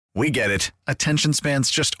We get it. Attention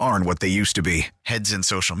spans just aren't what they used to be. Heads in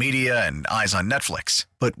social media and eyes on Netflix.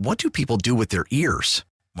 But what do people do with their ears?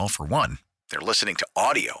 Well, for one, they're listening to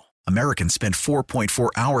audio. Americans spend 4.4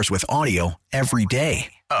 hours with audio every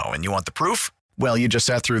day. Oh, and you want the proof? Well, you just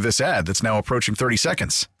sat through this ad that's now approaching 30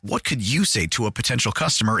 seconds. What could you say to a potential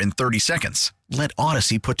customer in 30 seconds? Let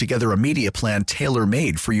Odyssey put together a media plan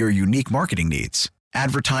tailor-made for your unique marketing needs.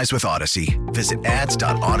 Advertise with Odyssey. Visit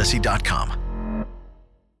ads.odyssey.com.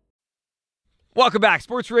 Welcome back.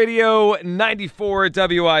 Sports Radio 94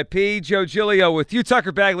 WIP. Joe Giglio with you.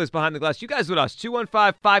 Tucker Bagley's behind the glass. You guys with us.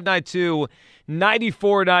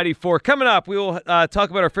 215-592-9494. Coming up, we will talk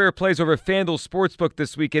about our favorite plays over at FanDuel Sportsbook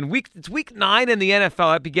this weekend. It's week 9 in the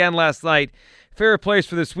NFL. That began last night. Favorite plays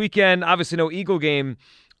for this weekend. Obviously, no Eagle game.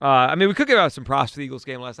 We could give out some props for the Eagles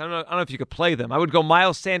game last night. I don't know if you could play them. I would go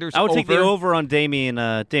Miles Sanders over. I would take the over on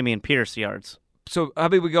Damian Pierce yards. So how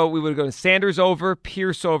about we go? We would go to Sanders over,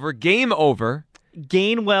 Pierce over, game over.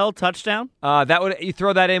 Gainwell touchdown. You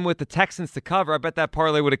throw that in with the Texans to cover. I bet that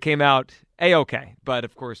parlay would have came out A-okay. But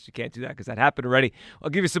of course you can't do that because that happened already. I'll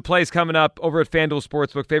give you some plays coming up over at FanDuel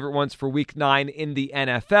Sportsbook. Favorite ones for Week 9 in the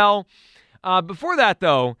NFL. Before that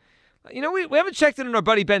though, we haven't checked in on our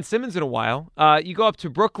buddy Ben Simmons in a while. You go up to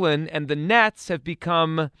Brooklyn and the Nets have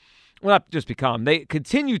become, well, not just become, they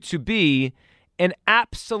continue to be an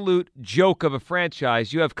absolute joke of a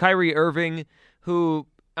franchise. You have Kyrie Irving, who,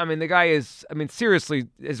 the guy is, seriously,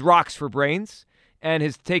 is rocks for brains and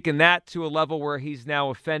has taken that to a level where he's now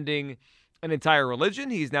offending an entire religion.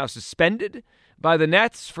 He's now suspended by the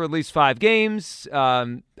Nets for at least 5 games.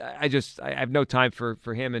 I have no time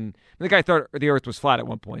for him. And the guy thought the earth was flat at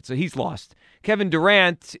one point, so he's lost. Kevin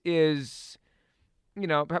Durant is,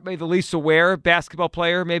 maybe the least aware basketball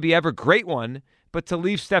player, maybe ever, great one. But to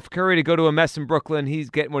leave Steph Curry to go to a mess in Brooklyn, he's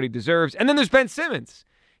getting what he deserves. And then there's Ben Simmons.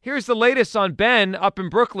 Here's the latest on Ben up in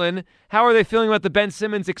Brooklyn. How are they feeling about the Ben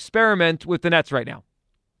Simmons experiment with the Nets right now?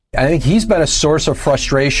 I think he's been a source of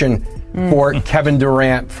frustration for Kevin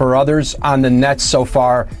Durant, for others on the Nets so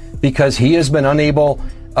far, because he has been unable,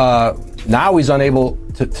 now he's unable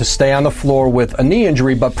to stay on the floor with a knee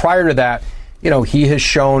injury. But prior to that, he has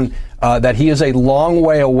shown that he is a long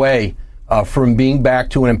way away from being back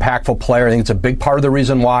to an impactful player. I think it's a big part of the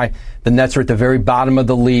reason why the Nets are at the very bottom of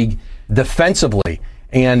the league defensively.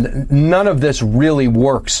 And none of this really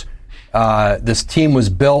works. This team was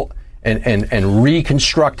built and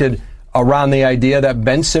reconstructed around the idea that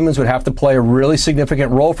Ben Simmons would have to play a really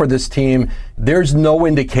significant role for this team. There's no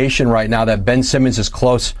indication right now that Ben Simmons is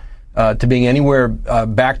close to being anywhere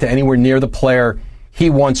back to anywhere near the player he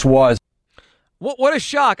once was. What a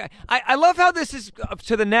shock. I love how this is up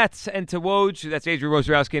to the Nets and to Woj, that's Adrian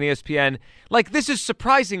Wojnarowski and ESPN. Like, this is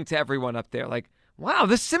surprising to everyone up there. Like, wow,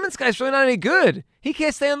 this Simmons guy's really not any good. He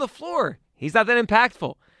can't stay on the floor. He's not that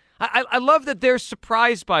impactful. I love that they're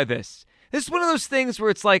surprised by this. This is one of those things where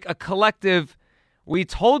it's like a collective, we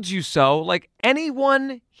told you so. Like,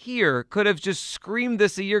 anyone here could have just screamed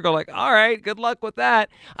this a year ago, like, all right, good luck with that.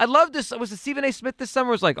 I love this. Was it Stephen A. Smith this summer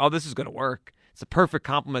was like, oh, this is going to work. It's a perfect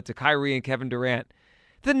compliment to Kyrie and Kevin Durant.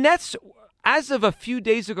 The Nets, as of a few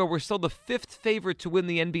days ago, were still the 5th favorite to win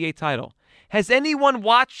the NBA title. Has anyone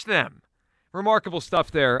watched them? Remarkable stuff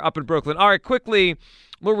there up in Brooklyn. All right, quickly, a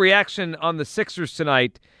little reaction on the Sixers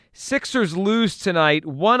tonight. Sixers lose tonight,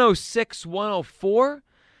 106-104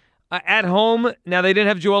 at home. Now, they didn't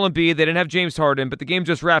have Joel Embiid. They didn't have James Harden, but the game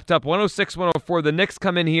just wrapped up, 106-104. The Knicks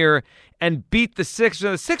come in here and beat the Sixers.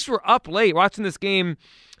 Now, the Sixers were up late watching this game.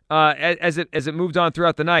 As it moved on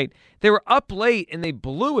throughout the night, they were up late and they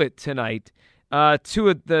blew it tonight to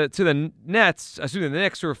the Nets. Excuse me, the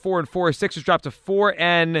Knicks were 4-4. Sixers dropped to 4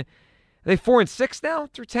 and are they 4-6 now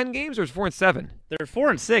through 10 games, or is 4-7? They're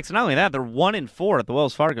 4-6, and not only that, they're 1-4 at the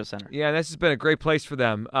Wells Fargo Center. Yeah, this has been a great place for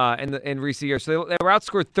them in recent years. So they were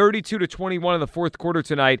outscored 32-21 in the fourth quarter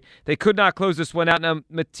tonight. They could not close this one out. Now,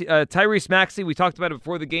 Tyrese Maxey, we talked about it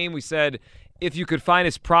before the game. We said if you could find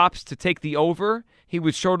his props to take the over, he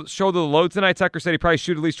would shoulder the load tonight. Tucker said he'd probably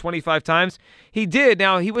shoot at least 25 times. He did.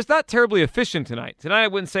 Now, he was not terribly efficient tonight. Tonight, I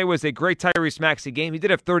wouldn't say was a great Tyrese Maxey game. He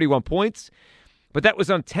did have 31 points, but that was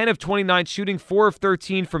on 10 of 29 shooting, 4 of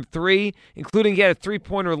 13 from 3, including he had a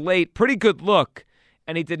three-pointer late. Pretty good look,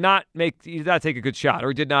 and he did not take a good shot, or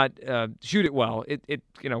he did not shoot it well. It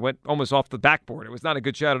went almost off the backboard. It was not a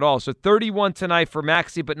good shot at all. So 31 tonight for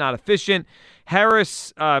Maxey, but not efficient.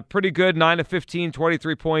 Harris, pretty good, 9 of 15,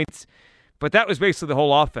 23 points. But that was basically the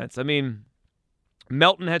whole offense. I mean,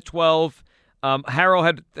 Melton had 12.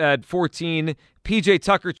 Harrell had 14. P.J.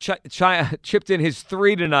 Tucker chipped in his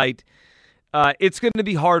 3 tonight. it's going to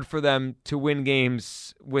be hard for them to win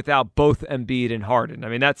games without both Embiid and Harden. I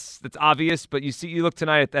mean, that's obvious, but you look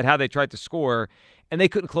tonight at how they tried to score, and they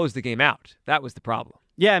couldn't close the game out. That was the problem.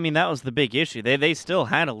 Yeah, I mean, that was the big issue. They still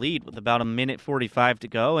had a lead with about 1:45 to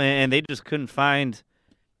go, and they just couldn't find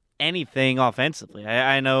anything offensively.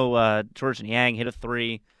 I know George Niang hit a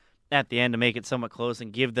three at the end to make it somewhat close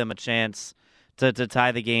and give them a chance to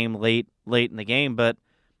tie the game late in the game, but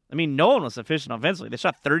I mean, no one was efficient offensively. They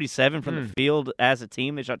shot 37 from the field as a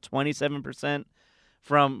team. They shot 27%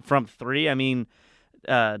 from three. I mean,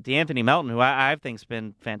 DeAnthony Melton, who I think's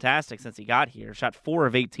been fantastic since he got here, shot 4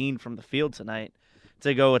 of 18 from the field tonight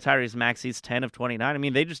to go with Tyrese Maxey's 10 of 29. I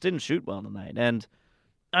mean, they just didn't shoot well tonight. And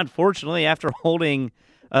unfortunately, after holding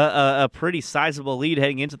a pretty sizable lead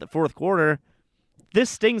heading into the fourth quarter, this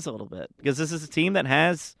stings a little bit because this is a team that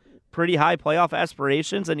has pretty high playoff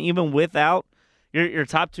aspirations, and even without your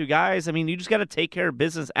top two guys, I mean, you just got to take care of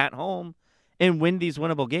business at home and win these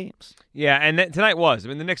winnable games. Yeah, and tonight was. I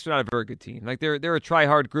mean, the Knicks are not a very good team. Like they're a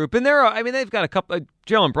try-hard group, and they've got a couple.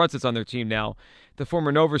 Jalen Brunson's on their team now, the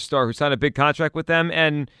former Nova star who signed a big contract with them,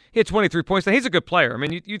 and he had 23 points. Now he's a good player. I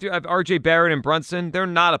mean, you have R.J. Barrett and Brunson. They're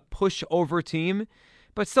not a pushover team,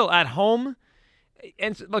 but still at home.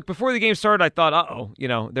 And look, before the game started, I thought,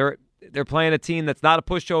 they're playing a team that's not a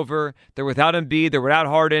pushover. They're without Embiid. They're without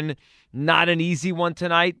Harden. Not an easy one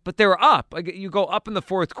tonight, but they were up. Like, you go up in the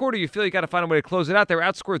fourth quarter, you feel you got to find a way to close it out. They were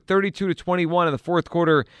outscored 32-21 in the fourth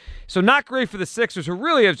quarter. So not great for the Sixers, who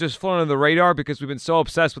really have just flown under the radar because we've been so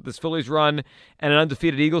obsessed with this Phillies run and an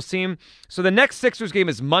undefeated Eagles team. So the next Sixers game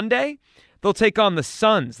is Monday. They'll take on the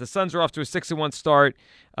Suns. The Suns are off to a 6-1 start.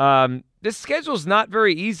 This schedule is not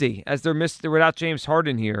very easy as they're without James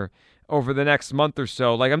Harden here over the next month or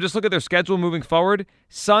so. Like, I'm just looking at their schedule moving forward.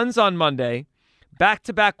 Suns on Monday.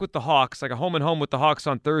 Back-to-back with the Hawks, like a home-and-home with the Hawks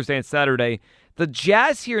on Thursday and Saturday. The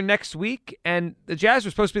Jazz here next week, and the Jazz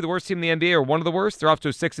are supposed to be the worst team in the NBA, or one of the worst. They're off to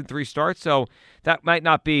a 6-3 start, so that might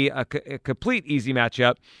not be a complete easy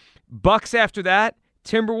matchup. Bucks after that,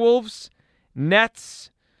 Timberwolves,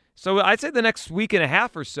 Nets. So I'd say the next week and a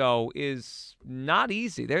half or so is not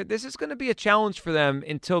easy. This is going to be a challenge for them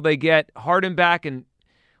until they get Harden back. And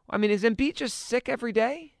I mean, is Embiid just sick every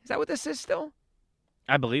day? Is that what this is still?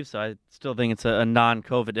 I believe so. I still think it's a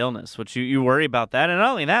non-COVID illness, which you worry about that. And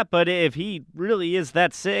not only that, but if he really is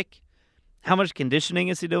that sick, how much conditioning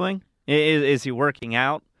is he doing? Is he working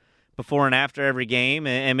out before and after every game?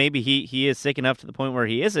 And maybe he is sick enough to the point where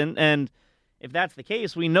he isn't. And if that's the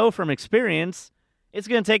case, we know from experience it's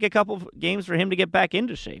going to take a couple of games for him to get back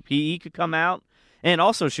into shape. He could come out and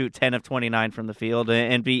also shoot 10 of 29 from the field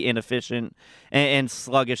and be inefficient and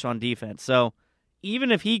sluggish on defense. So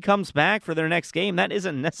even if he comes back for their next game, that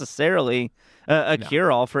isn't necessarily a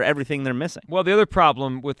cure-all for everything they're missing. Well, the other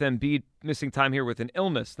problem with Embiid missing time here with an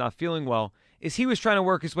illness, not feeling well, is he was trying to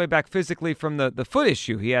work his way back physically from the foot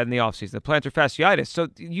issue he had in the offseason, the plantar fasciitis. So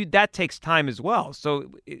that takes time as well.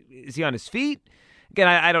 So is he on his feet? Again,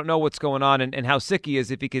 I don't know what's going on and how sick he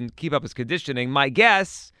is, if he can keep up his conditioning. My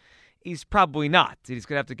guess, he's probably not. He's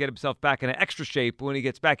going to have to get himself back in an extra shape when he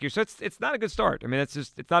gets back here. So it's not a good start. I mean,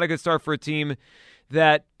 it's not a good start for a team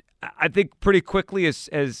that I think pretty quickly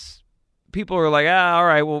as people are like, all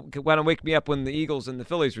right, well, why don't wake me up when the Eagles and the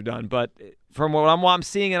Phillies are done? But from what I'm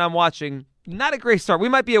seeing and I'm watching, not a great start. We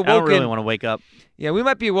might be awoken. I don't really want to wake up. Yeah, we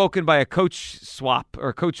might be awoken by a coach swap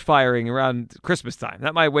or coach firing around Christmas time.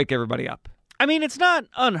 That might wake everybody up. I mean, it's not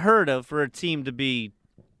unheard of for a team to be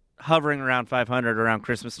hovering around 500 around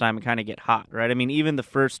Christmas time and kind of get hot, right? I mean, even the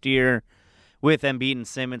first year with Embiid and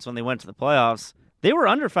Simmons when they went to the playoffs, they were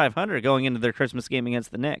under 500 going into their Christmas game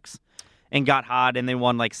against the Knicks and got hot, and they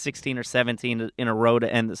won like 16 or 17 in a row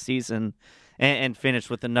to end the season and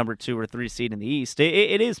finished with the number 2 or 3 seed in the East.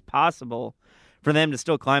 It is possible for them to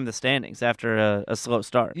still climb the standings after a slow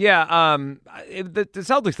start. Yeah, the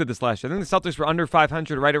Celtics did this last year. I think the Celtics were under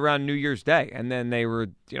 500 right around New Year's Day, and then they were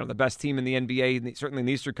the best team in the NBA, certainly in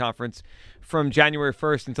the Eastern Conference, from January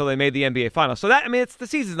 1st until they made the NBA Finals. So the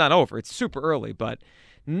season's not over. It's super early, but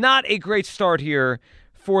not a great start here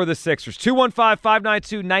for the Sixers.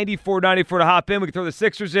 215-592-9494 to hop in. We can throw the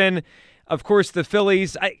Sixers in. Of course, the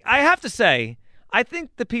Phillies. I have to say, I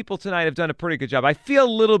think the people tonight have done a pretty good job. I feel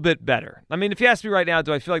a little bit better. I mean, if you ask me right now,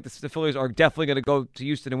 do I feel like the Phillies are definitely going to go to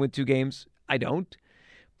Houston and win 2 games? I don't.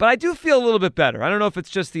 But I do feel a little bit better. I don't know if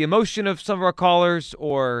it's just the emotion of some of our callers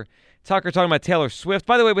or Tucker talking about Taylor Swift.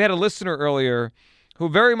 By the way, we had a listener earlier who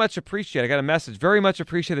very much I got a message, very much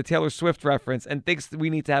appreciate the Taylor Swift reference and thinks that we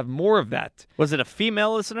need to have more of that. Was it a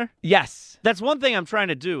female listener? Yes. That's one thing I'm trying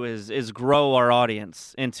to do is grow our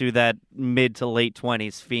audience into that mid to late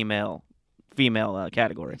 20s female female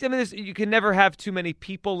category. I mean, you can never have too many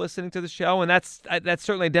people listening to the show, and that's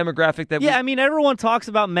certainly a demographic that. Yeah, I mean, everyone talks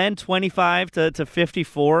about men 25 to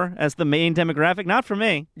 54 as the main demographic. Not for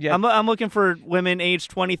me. Yeah. I'm looking for women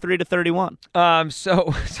aged 23 to 31.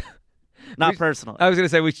 So. Not personally. I was going to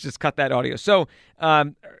say we should just cut that audio. So,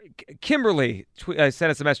 Kimberly sent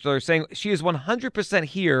us a message earlier saying she is 100%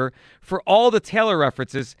 here for all the Taylor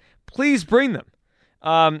references. Please bring them.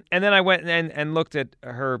 And then I went and looked at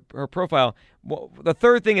her profile. Well, the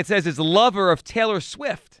third thing it says is lover of Taylor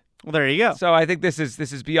Swift. Well, there you go. So I think this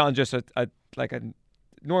is beyond just a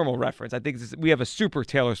normal reference. I think we have a super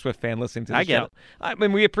Taylor Swift fan listening to the show. Get it. I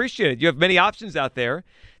mean, we appreciate it. You have many options out there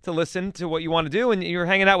to listen to what you want to do, and you're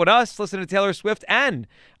hanging out with us, listening to Taylor Swift and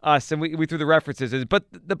us, and we threw the references. But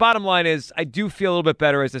the bottom line is, I do feel a little bit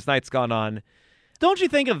better as this night's gone on. Don't you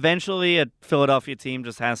think eventually a Philadelphia team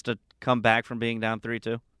just has to come back from being down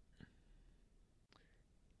 3-2?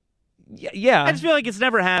 Yeah. I just feel like it's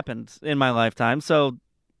never happened in my lifetime, so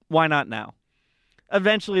why not now?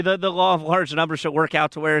 Eventually, the law of large numbers should work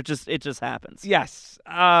out to where it just happens. Yes.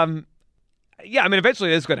 Yeah, I mean,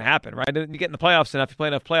 eventually it's going to happen, right? You get in the playoffs enough, you play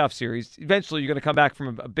enough playoff series, eventually you're going to come back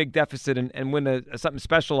from a big deficit and win something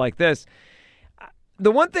special like this.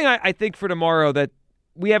 The one thing I think for tomorrow that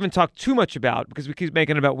we haven't talked too much about, because we keep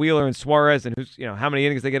making it about Wheeler and Suarez and how many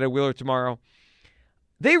innings they get at Wheeler tomorrow,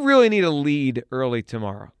 they really need a lead early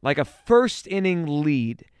tomorrow, like a first inning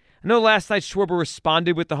lead. I know last night Schwarber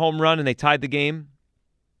responded with the home run and they tied the game.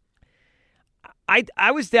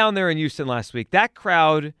 I was down there in Houston last week. That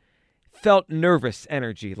crowd felt nervous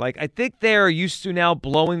energy. Like, I think they're used to now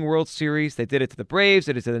blowing World Series. They did it to the Braves.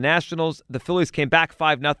 They did it to the Nationals. The Phillies came back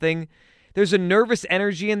 5-0. There's a nervous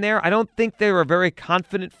energy in there. I don't think they're a very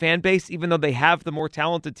confident fan base, even though they have the more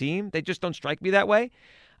talented team. They just don't strike me that way.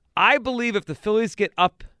 I believe if the Phillies get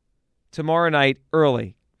up tomorrow night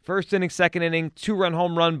early, first inning, second inning, 2-run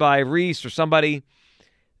home run by Reese or somebody,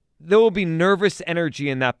 there will be nervous energy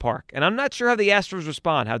in that park. And I'm not sure how the Astros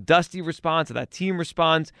respond, how Dusty responds, how that team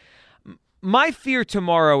responds. My fear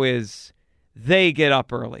tomorrow is they get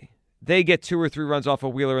up early. They get 2 or 3 runs off a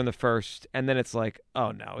Wheeler in the first, and then it's like,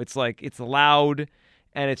 oh no. It's like, it's loud,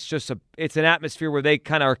 and it's an atmosphere where they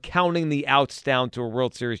kind of are counting the outs down to a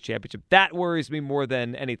World Series championship. That worries me more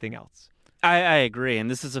than anything else. I agree, and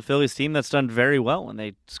this is a Phillies team that's done very well when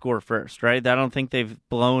they score first, right? I don't think they've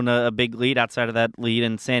blown a big lead outside of that lead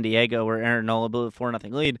in San Diego where Aaron Nola blew a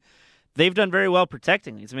 4-0 lead. They've done very well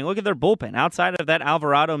protecting leads. I mean, look at their bullpen. Outside of that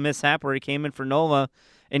Alvarado mishap where he came in for Nola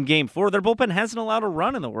in Game 4, their bullpen hasn't allowed a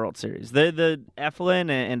run in the World Series. The Eflin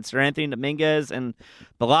and Sir Anthony Dominguez and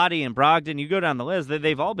Bellotti and Brogdon, you go down the list,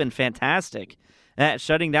 they've all been fantastic at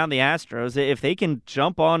shutting down the Astros. If they can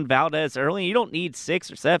jump on Valdez early, you don't need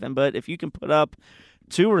 6 or 7, but if you can put up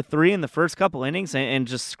 2 or 3 in the first couple innings and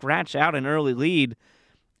just scratch out an early lead,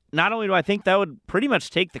 not only do I think that would pretty much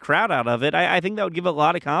take the crowd out of it, I think that would give a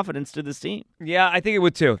lot of confidence to this team. Yeah, I think it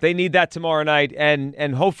would too. They need that tomorrow night,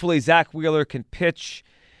 and hopefully Zach Wheeler can pitch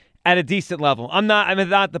at a decent level. I'm not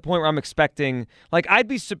at the point where I'm expecting, like, I'd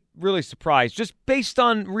be really surprised, just based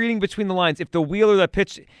on reading between the lines, if the Wheeler that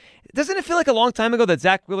pitched, doesn't it feel like a long time ago that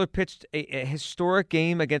Zach Wheeler pitched a historic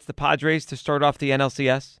game against the Padres to start off the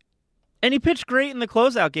NLCS? And he pitched great in the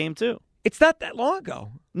closeout game, too. It's not that long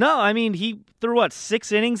ago. No, I mean, he threw,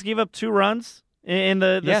 6 innings, gave up 2 runs in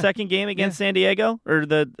the second game against San Diego? Or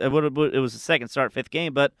it was the second start, 5th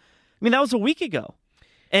game, but, I mean, that was a week ago.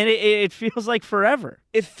 And it feels like forever.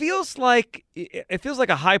 It feels like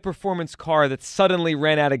a high-performance car that suddenly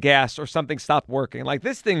ran out of gas or something stopped working. Like,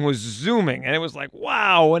 this thing was zooming, and it was like,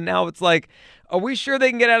 wow. And now it's like, are we sure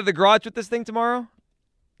they can get out of the garage with this thing tomorrow?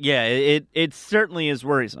 Yeah, it certainly is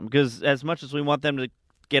worrisome, because as much as we want them to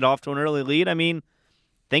get off to an early lead, I mean,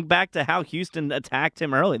 think back to how Houston attacked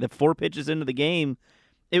him early. The 4 pitches into the game,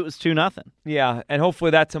 it was 2-0. Yeah, and hopefully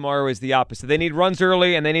that tomorrow is the opposite. They need runs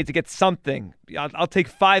early, and they need to get something. I'll take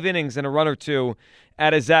 5 innings and a run or 2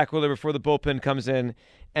 out of Zach Wheeler before the bullpen comes in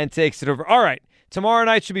and takes it over. All right, tomorrow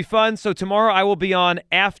night should be fun. So tomorrow I will be on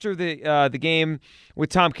after the game with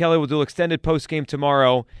Tom Kelly. We'll do extended post-game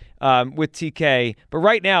tomorrow with TK. But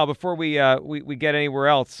right now, before we get anywhere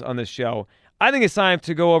else on this show, I think it's time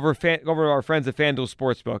to go over to our friends at FanDuel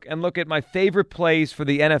Sportsbook and look at my favorite plays for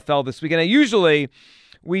the NFL this weekend. Usually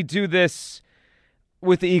we do this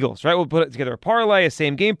with the Eagles, right? We'll put together a parlay, a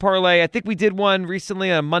same-game parlay. I think we did one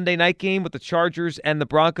recently on a Monday night game with the Chargers and the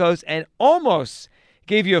Broncos and almost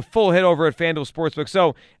gave you a full hit over at FanDuel Sportsbook.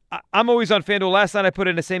 So I'm always on FanDuel. Last night I put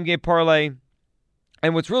in a same-game parlay,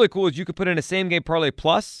 and what's really cool is you could put in a same-game parlay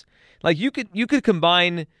plus. Like, you could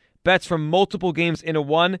combine bets from multiple games into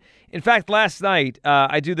one. In fact, last night,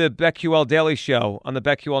 I do the BetQL Daily Show on the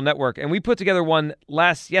BetQL Network, and we put together one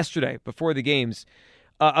yesterday before the games,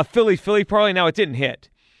 a Philly parlay. Now, it didn't hit,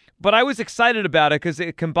 but I was excited about it because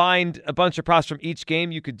it combined a bunch of props from each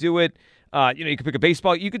game. You could do it. You could pick a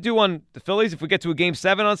baseball. You could do on the Phillies. If we get to a Game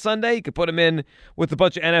 7 on Sunday, you could put them in with a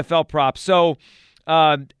bunch of NFL props. So,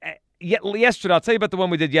 yesterday, I'll tell you about the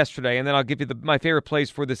one we did yesterday, and then I'll give you my favorite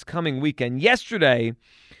plays for this coming weekend. Yesterday,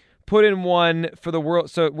 put in one for the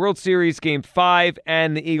World Series Game 5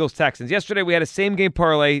 and the Eagles-Texans. Yesterday, we had a same-game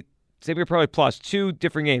parlay plus, 2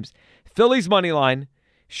 different games. Phillies money line,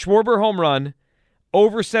 Schwarber home run,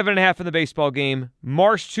 over 7.5 in the baseball game,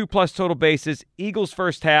 Marsh 2+ total bases, Eagles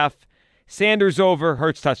first half, Sanders over,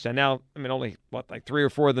 Hurts touchdown. Now, only, 3 or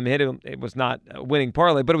 4 of them hit. It was not a winning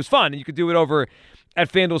parlay, but it was fun. And you could do it over at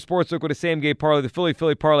FanDuel Sportsbook with a same-game parlay, the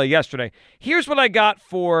Philly parlay yesterday. Here's what I got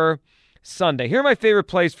for Sunday. Here are my favorite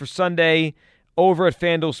plays for Sunday over at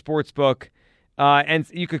FanDuel Sportsbook, and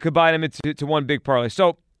you could combine them into one big parlay.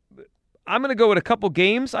 So I'm going to go with a couple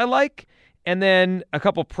games I like, and then a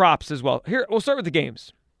couple props as well. Here, we'll start with the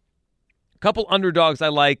games. A couple underdogs I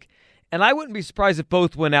like, and I wouldn't be surprised if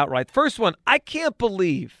both went outright. First one, I can't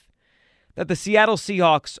believe that the Seattle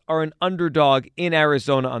Seahawks are an underdog in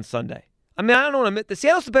Arizona on Sunday. I don't want to admit, the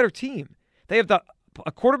Seattle's a better team. They have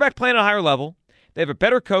a quarterback playing at a higher level. They have a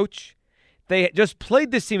better coach. They just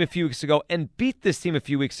played this team a few weeks ago and beat this team a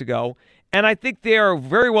few weeks ago. And I think they are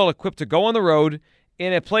very well equipped to go on the road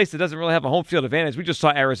in a place that doesn't really have a home field advantage. We just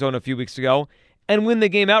saw Arizona a few weeks ago and win the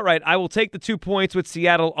game outright. I will take the 2 points with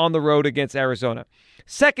Seattle on the road against Arizona.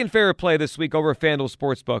 Second favorite play this week over at FanDuel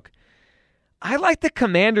Sportsbook. I like the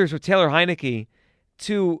Commanders with Taylor Heineke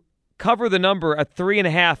to cover the number at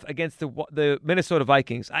 3.5 against the Minnesota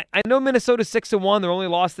Vikings. I know Minnesota's 6-1. Their only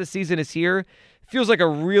loss this season is here. Feels like a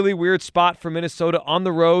really weird spot for Minnesota on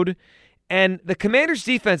the road. And the Commanders'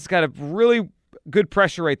 defense has got a really good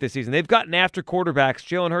pressure rate this season. They've gotten after quarterbacks.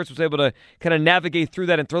 Jalen Hurts was able to kind of navigate through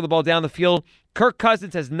that and throw the ball down the field. Kirk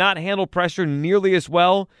Cousins has not handled pressure nearly as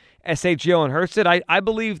well as, say, Jalen Hurts did. I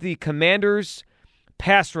believe the Commanders'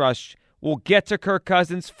 pass rush will get to Kirk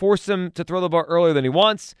Cousins, force him to throw the ball earlier than he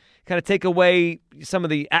wants, kind of take away some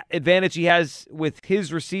of the advantage he has with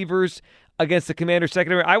his receivers against the Commanders'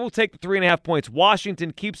 secondary. I will take the 3.5 points.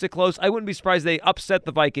 Washington keeps it close. I wouldn't be surprised they upset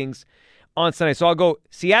the Vikings on Sunday. So I'll go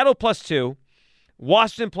Seattle +2,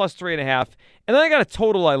 Washington +3.5, and then I got a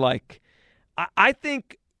total I like. I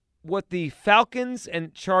think what the Falcons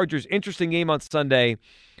and Chargers, interesting game on Sunday,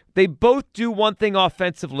 they both do one thing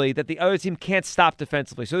offensively that the other team can't stop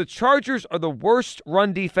defensively. So the Chargers are the worst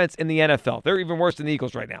run defense in the NFL. They're even worse than the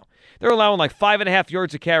Eagles right now. They're allowing 5.5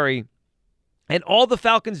 yards a carry. And all the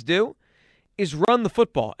Falcons do is run the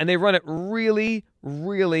football. And they run it really,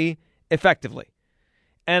 really effectively.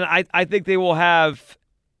 And I think they will have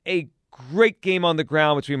a great game on the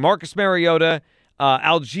ground between Marcus Mariota,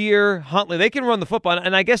 Algier, Huntley. They can run the football.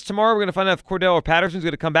 And I guess tomorrow we're going to find out if Cordell or Patterson's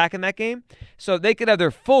going to come back in that game. So they could have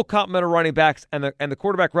their full complement of running backs, and the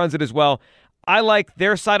quarterback runs it as well. I like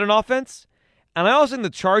their side on offense. And I also think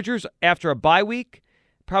the Chargers, after a bye week,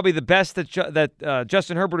 probably the best that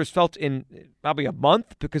Justin Herbert has felt in probably a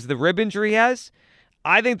month because of the rib injury he has.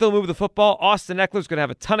 I think they'll move the football. Austin Eckler's going to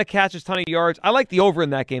have a ton of catches, ton of yards. I like the over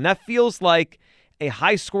in that game. That feels like a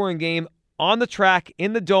high-scoring game on the track,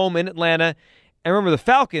 in the Dome, in Atlanta. And remember, the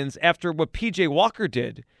Falcons, after what P.J. Walker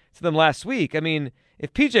did to them last week,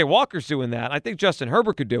 if P.J. Walker's doing that, I think Justin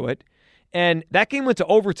Herbert could do it. And that game went to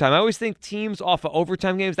overtime. I always think teams off of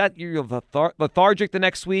overtime games, that you're lethargic the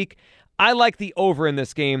next week. I like the over in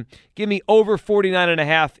this game. Give me over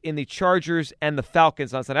 49.5 in the Chargers and the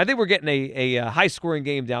Falcons on Sunday. I think we're getting a high-scoring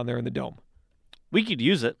game down there in the Dome. We could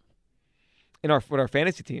use it with our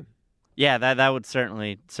fantasy team. Yeah, that would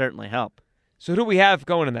certainly help. So who do we have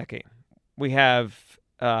going in that game? We have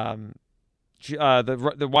the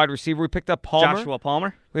wide receiver we picked up, Palmer. Joshua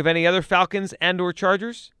Palmer. We have any other Falcons and or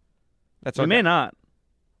Chargers? We may not.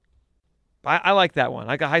 I like that one. I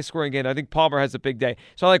like a high-scoring game. I think Palmer has a big day.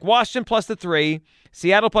 So I like Washington +3,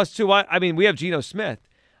 Seattle +2. We have Geno Smith.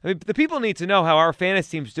 The people need to know how our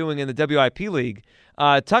fantasy team's doing in the WIP League.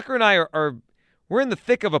 Tucker and I we're in the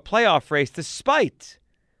thick of a playoff race despite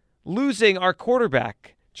losing our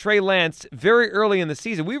quarterback, Trey Lance, very early in the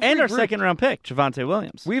season. Our second-round pick, Javonte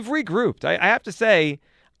Williams. We've regrouped. I have to say,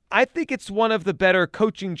 I think it's one of the better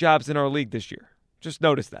coaching jobs in our league this year. Just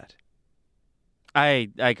notice that.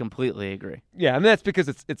 I completely agree. Yeah, that's because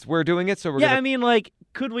it's we're doing it, so we're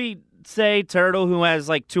could we say Turtle, who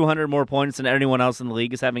has 200 more points than anyone else in the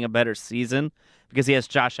league, is having a better season because he has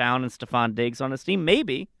Josh Allen and Stephon Diggs on his team?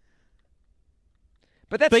 Maybe.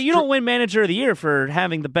 But you don't win Manager of the Year for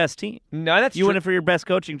having the best team. No, that's you win it for your best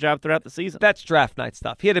coaching job throughout the season. That's draft night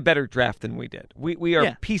stuff. He had a better draft than we did. We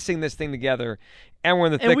are piecing this thing together, and we're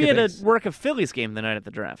in the thick of things. And we had to work a Phillies game the night at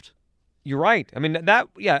the draft. You're right. I mean,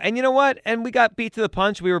 and you know what? And we got beat to the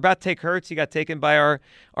punch. We were about to take Hurts. He got taken by our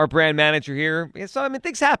brand manager here. So, I mean,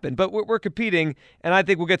 things happen, but we're competing, and I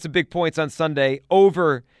think we'll get some big points on Sunday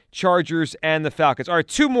over Chargers and the Falcons. All right,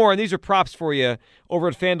 two more, and these are props for you over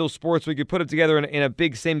at FanDuel Sports. We could put them together in a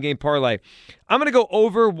big same-game parlay. I'm going to go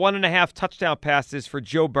over 1.5 touchdown passes for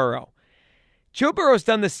Joe Burrow. Joe Burrow's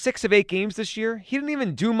done this 6 of 8 games this year. He didn't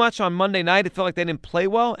even do much on Monday night. It felt like they didn't play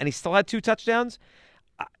well, and he still had 2 touchdowns.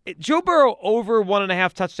 Joe Burrow over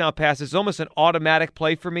 1.5 touchdown passes is almost an automatic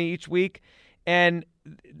play for me each week. And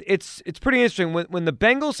it's pretty interesting. When the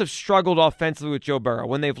Bengals have struggled offensively with Joe Burrow,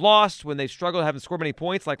 when they've lost, when they've struggled, haven't scored many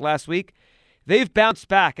points like last week, they've bounced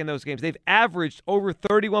back in those games. They've averaged over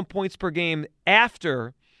 31 points per game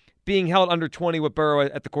after being held under 20 with Burrow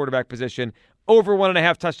at the quarterback position. Over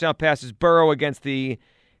 1.5 touchdown passes, Burrow against the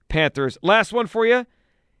Panthers. Last one for you,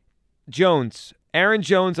 Jones. Aaron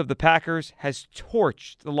Jones of the Packers has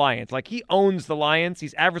torched the Lions. Like, he owns the Lions.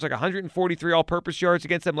 He's averaged like 143 all-purpose yards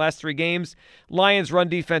against them last 3 games. Lions' run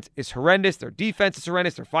defense is horrendous. Their defense is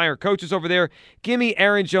horrendous. They're firing coaches over there. Give me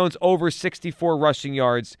Aaron Jones over 64 rushing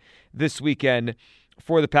yards this weekend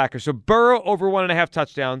for the Packers. So Burrow over 1.5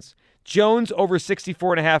 touchdowns. Jones over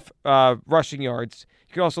 64.5 rushing yards.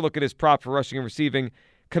 You can also look at his prop for rushing and receiving.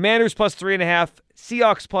 Commanders plus 3.5.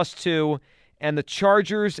 Seahawks plus 2. And the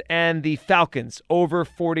Chargers and the Falcons over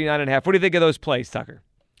 49.5. What do you think of those plays, Tucker?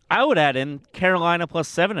 I would add in Carolina plus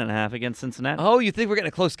 7.5 against Cincinnati. Oh, you think we're getting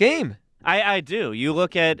a close game? I do. You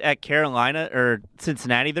look at Carolina or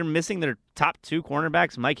Cincinnati, they're missing their top 2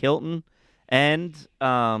 cornerbacks, Mike Hilton and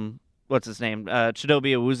what's his name?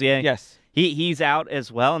 Chidobe Awuzie. Yes. He's out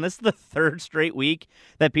as well. And this is the 3rd straight week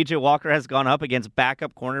that P.J. Walker has gone up against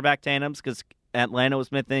backup cornerback tandems because Atlanta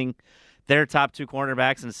was missing their top 2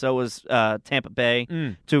 cornerbacks, and so was Tampa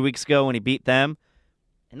Bay 2 weeks ago when he beat them.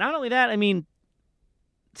 And not only that, I mean,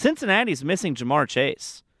 Cincinnati's missing Jamar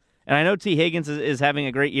Chase. And I know T. Higgins is having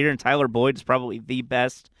a great year, and Tyler Boyd is probably the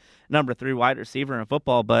best number 3 wide receiver in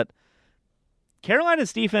football, but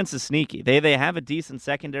Carolina's defense is sneaky. They have a decent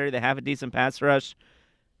secondary. They have a decent pass rush.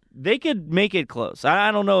 They could make it close.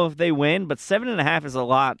 I don't know if they win, but 7.5 is a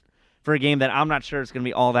lot for a game that I'm not sure it's going to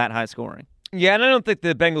be all that high scoring. Yeah, and I don't think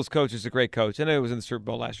the Bengals coach is a great coach. I know he was in the Super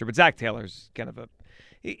Bowl last year, but Zach Taylor's kind of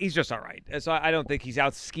he's just all right. So I don't think he's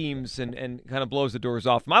out schemes and kind of blows the doors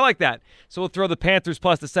off him. I like that. So we'll throw the Panthers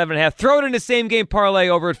plus the 7.5. Throw it in the same game parlay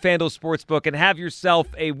over at FanDuel Sportsbook and have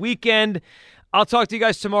yourself a weekend. I'll talk to you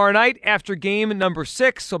guys tomorrow night after game number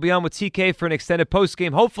 6. I'll be on with TK for an extended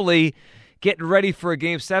postgame, hopefully getting ready for a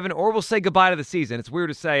Game 7, or we'll say goodbye to the season. It's weird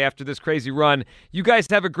to say after this crazy run. You guys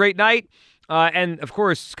have a great night. And, of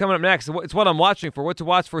course, coming up next, it's what I'm watching for. What to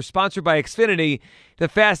watch for, sponsored by Xfinity, the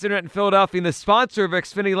fast internet in Philadelphia, and the sponsor of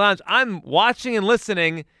Xfinity Lounge. I'm watching and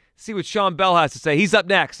listening. See what Sean Bell has to say. He's up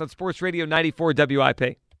next on Sports Radio 94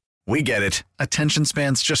 WIP. We get it. Attention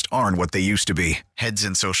spans just aren't what they used to be. Heads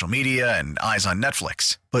in social media and eyes on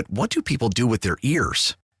Netflix. But what do people do with their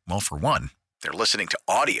ears? Well, for one, they're listening to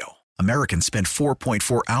audio. Americans spend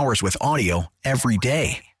 4.4 hours with audio every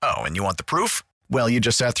day. Oh, and you want the proof? Well, you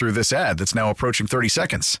just sat through this ad that's now approaching 30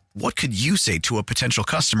 seconds. What could you say to a potential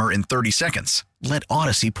customer in 30 seconds? Let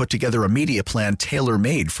Odyssey put together a media plan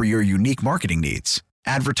tailor-made for your unique marketing needs.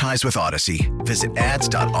 Advertise with Odyssey. Visit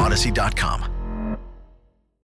ads.odyssey.com.